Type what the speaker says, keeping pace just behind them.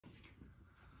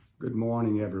Good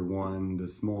morning, everyone.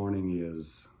 This morning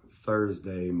is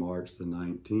Thursday, March the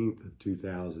 19th of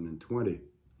 2020.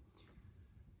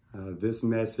 This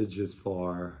message is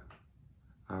for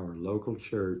our local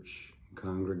church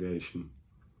congregation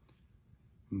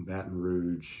in Baton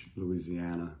Rouge,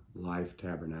 Louisiana, Life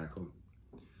Tabernacle.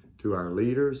 To our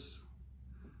leaders,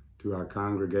 to our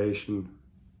congregation,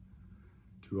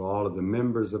 to all of the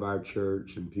members of our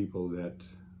church and people that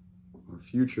are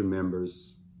future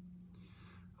members,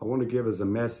 I want to give us a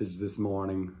message this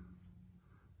morning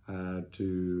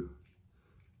to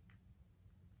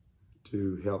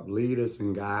help lead us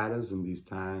and guide us in these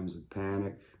times of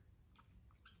panic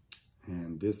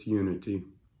and disunity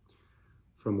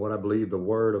from what I believe the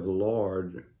word of the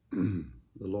Lord, the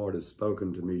Lord has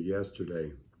spoken to me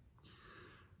yesterday.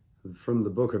 From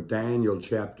the book of Daniel,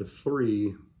 chapter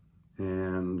 3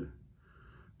 and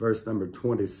verse number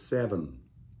 27.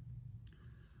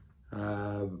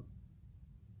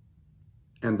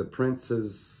 And the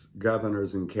princes,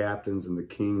 governors, and captains, and the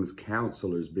king's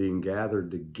counselors being gathered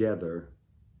together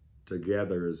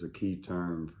is a key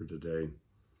term for today,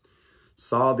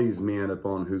 saw these men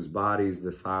upon whose bodies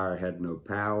the fire had no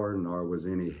power, nor was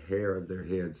any hair of their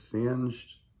heads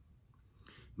singed,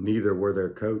 neither were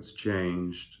their coats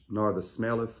changed, nor the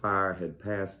smell of fire had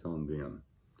passed on them.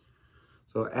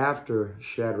 So after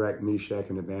Shadrach, Meshach,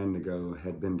 and Abednego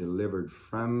had been delivered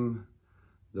from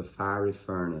the fiery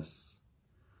furnace,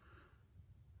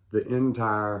 the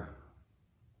entire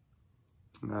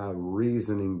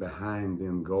reasoning behind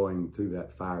them going through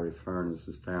that fiery furnace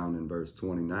is found in verse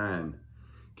 29.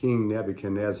 King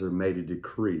Nebuchadnezzar made a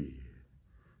decree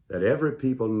that every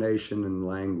people, nation, and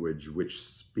language which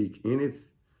speak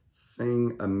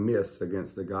anything amiss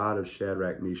against the God of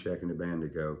Shadrach, Meshach, and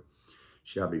Abednego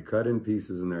shall be cut in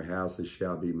pieces, and their houses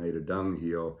shall be made a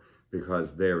dunghill,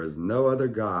 because there is no other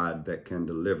God that can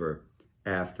deliver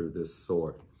after this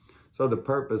sort. So the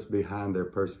purpose behind their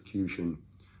persecution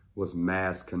was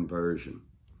mass conversion.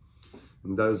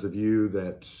 And those of you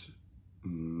that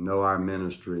know our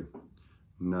ministry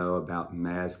know about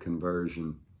mass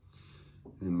conversion.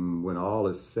 And when all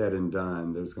is said and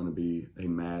done, there's going to be a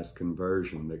mass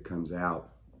conversion that comes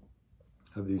out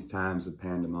of these times of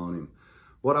pandemonium.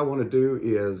 What I want to do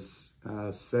is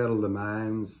settle the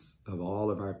minds of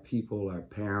all of our people, our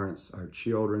parents, our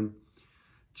children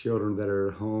that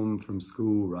are home from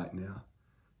school right now,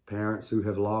 parents who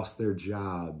have lost their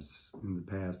jobs in the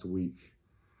past week,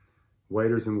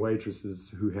 waiters and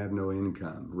waitresses who have no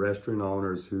income, restaurant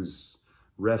owners whose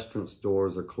restaurant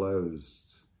doors are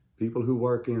closed, people who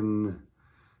work in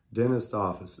dentist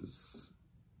offices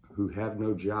who have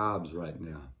no jobs right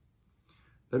now.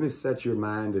 Let me set your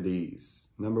mind at ease.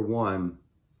 Number one,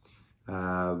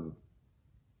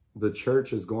 the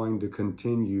church is going to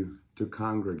continue to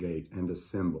congregate and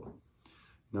assemble.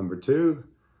 Number two,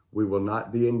 we will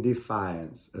not be in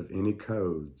defiance of any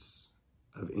codes,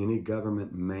 of any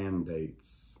government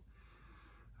mandates.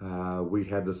 We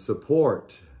have the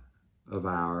support of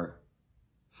our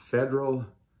federal,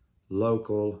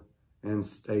 local, and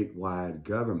statewide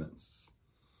governments.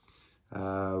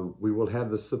 We will have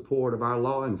the support of our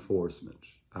law enforcement.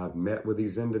 I've met with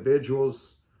these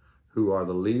individuals who are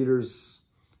the leaders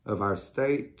of our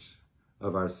state,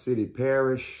 of our city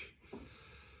parish,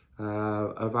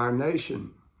 of our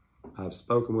nation. I've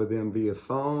spoken with them via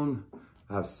phone.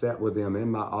 I've sat with them in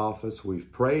my office.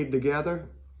 We've prayed together.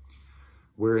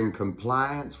 We're in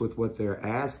compliance with what they're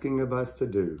asking of us to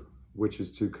do, which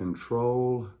is to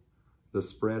control the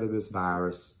spread of this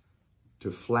virus,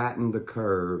 to flatten the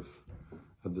curve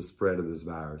of the spread of this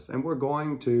virus. And we're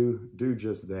going to do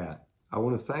just that. I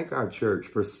want to thank our church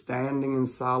for standing in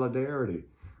solidarity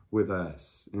with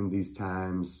us in these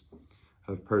times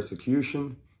of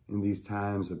persecution, in these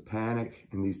times of panic,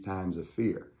 in these times of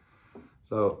fear.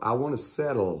 So I want to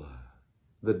settle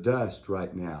the dust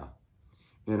right now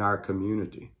in our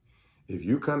community. If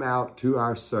you come out to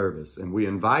our service, and we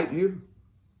invite you,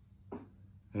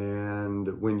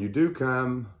 and when you do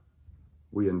come,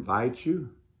 we invite you.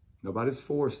 Nobody's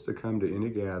forced to come to any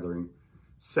gathering.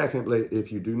 Secondly,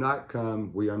 if you do not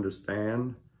come, we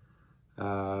understand.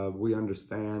 We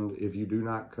understand if you do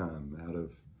not come out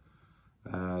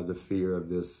of the fear of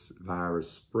this virus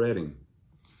spreading.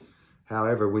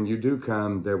 However, when you do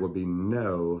come, there will be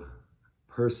no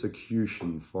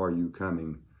persecution for you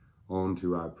coming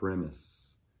onto our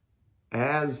premise.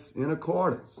 As in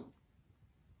accordance.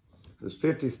 There's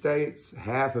 50 states,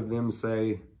 half of them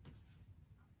say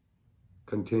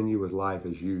continue with life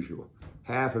as usual.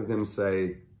 Half of them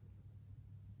say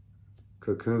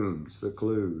cocoon,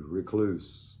 seclude,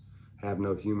 recluse, have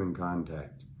no human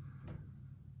contact.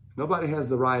 Nobody has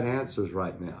the right answers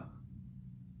right now.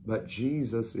 but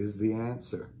Jesus is the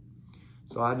answer.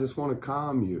 So I just want to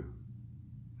calm you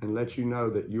and let you know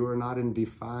that you are not in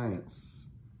defiance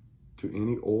to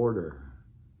any order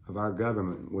of our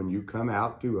government. When you come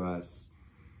out to us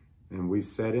and we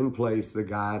set in place the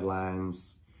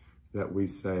guidelines that we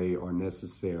say are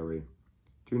necessary,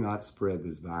 do not spread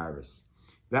this virus.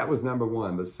 That was number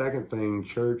one. The second thing,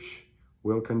 church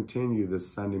will continue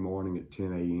this Sunday morning at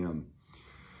 10 a.m.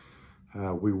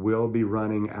 We will be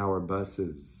running our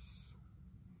buses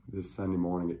this Sunday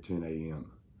morning at 10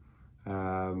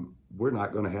 a.m. We're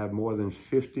not going to have more than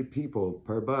 50 people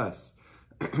per bus.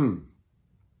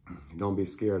 Don't be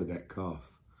scared of that cough.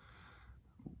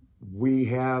 We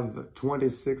have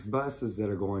 26 buses that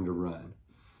are going to run.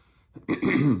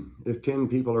 If 10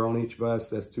 people are on each bus,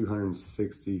 that's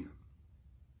 260.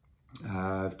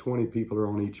 If 20 people are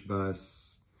on each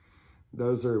bus,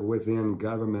 those are within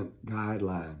government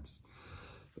guidelines.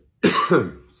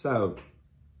 So,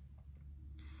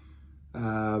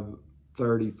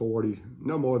 30, 40,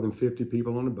 no more than 50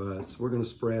 people on the bus. We're going to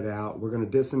spread out. We're going to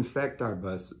disinfect our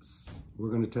buses. We're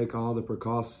going to take all the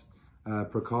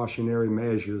precautionary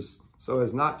measures so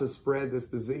as not to spread this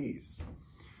disease.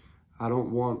 I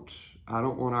don't want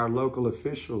our local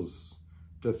officials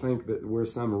to think that we're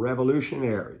some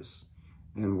revolutionaries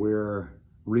and we're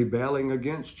rebelling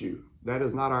against you. That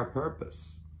is not our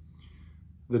purpose.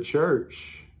 The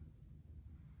church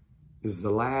is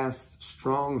the last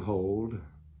stronghold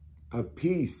of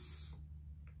peace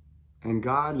and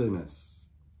godliness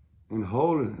and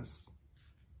holiness,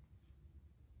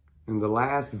 and the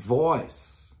last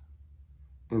voice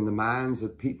in the minds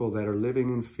of people that are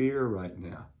living in fear right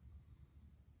now.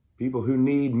 People who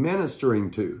need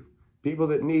ministering to, people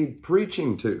that need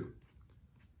preaching to.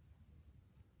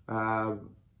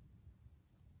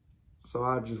 So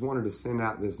I just wanted to send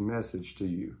out this message to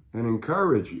you and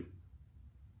encourage you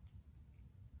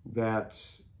that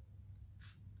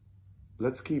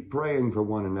let's keep praying for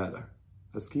one another.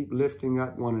 Let's keep lifting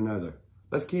up one another.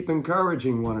 Let's keep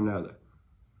encouraging one another.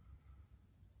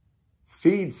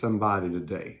 Feed somebody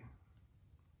today.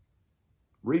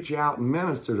 Reach out and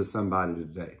minister to somebody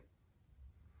today.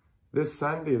 This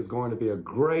Sunday is going to be a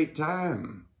great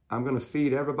time. I'm going to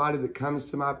feed everybody that comes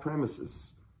to my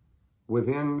premises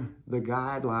within the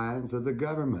guidelines of the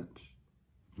government,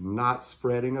 not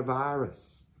spreading a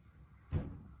virus.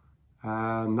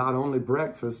 Not only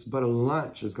breakfast, but a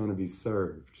lunch is going to be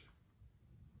served.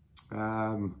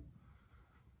 I'm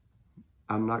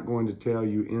not going to tell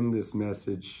you in this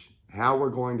message how we're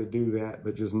going to do that,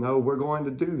 but just know we're going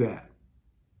to do that.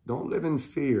 Don't live in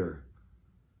fear.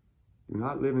 Do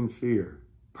not live in fear.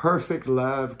 Perfect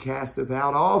love casteth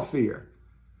out all fear.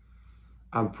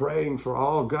 I'm praying for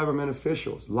all government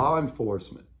officials, law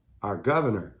enforcement, our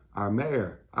governor, our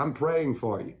mayor. I'm praying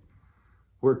for you.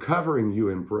 We're covering you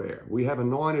in prayer. We have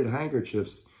anointed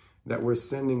handkerchiefs that we're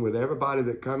sending with everybody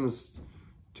that comes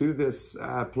to this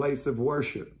place of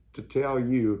worship to tell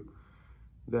you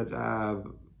that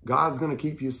God's going to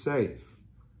keep you safe.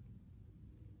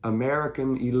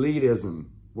 American elitism,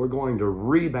 we're going to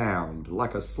rebound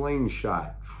like a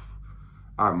slingshot.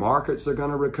 Our markets are going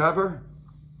to recover.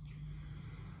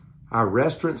 Our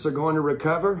restaurants are going to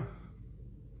recover.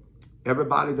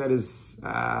 Everybody that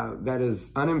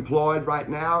is unemployed right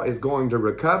now is going to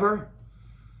recover.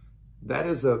 That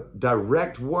is a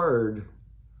direct word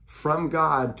from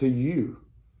God to you.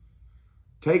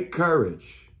 Take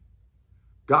courage.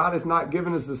 God hath not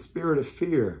given us the spirit of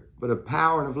fear, but of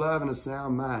power and of love and a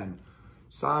sound mind.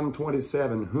 Psalm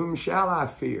 27, whom shall I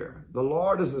fear? The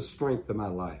Lord is the strength of my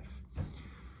life.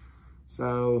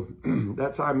 So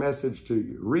that's our message to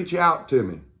you. Reach out to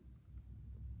me.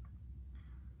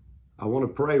 I want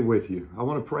to pray with you. I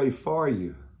want to pray for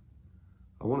you.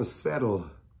 I want to settle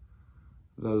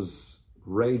those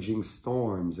raging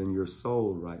storms in your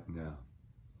soul right now.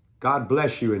 God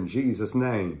bless you in Jesus'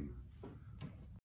 name.